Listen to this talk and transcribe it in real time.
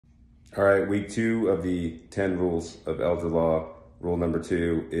All right, week 2 of the 10 rules of elder law. Rule number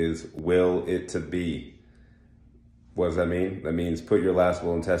 2 is will it to be. What does that mean? That means put your last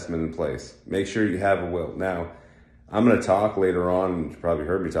will and testament in place. Make sure you have a will. Now, I'm going to talk later on, you probably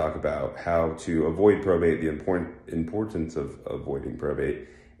heard me talk about how to avoid probate, the importance of avoiding probate.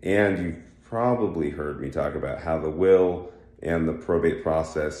 And you've probably heard me talk about how the will and the probate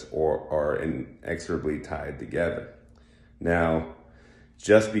process are inexorably tied together. Now,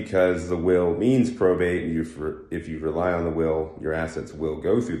 just because the will means probate, and if you rely on the will, your assets will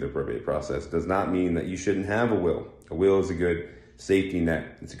go through the probate process, does not mean that you shouldn't have a will. A will is a good safety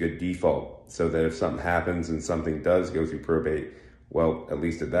net. It's a good default, so that if something happens and something does go through probate, well, at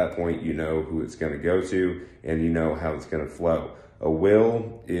least at that point, you know who it's going to go to and you know how it's going to flow. A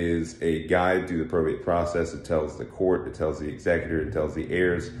will is a guide through the probate process. It tells the court, it tells the executor, it tells the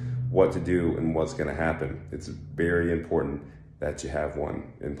heirs what to do and what's going to happen. It's very important that you have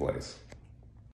one in place.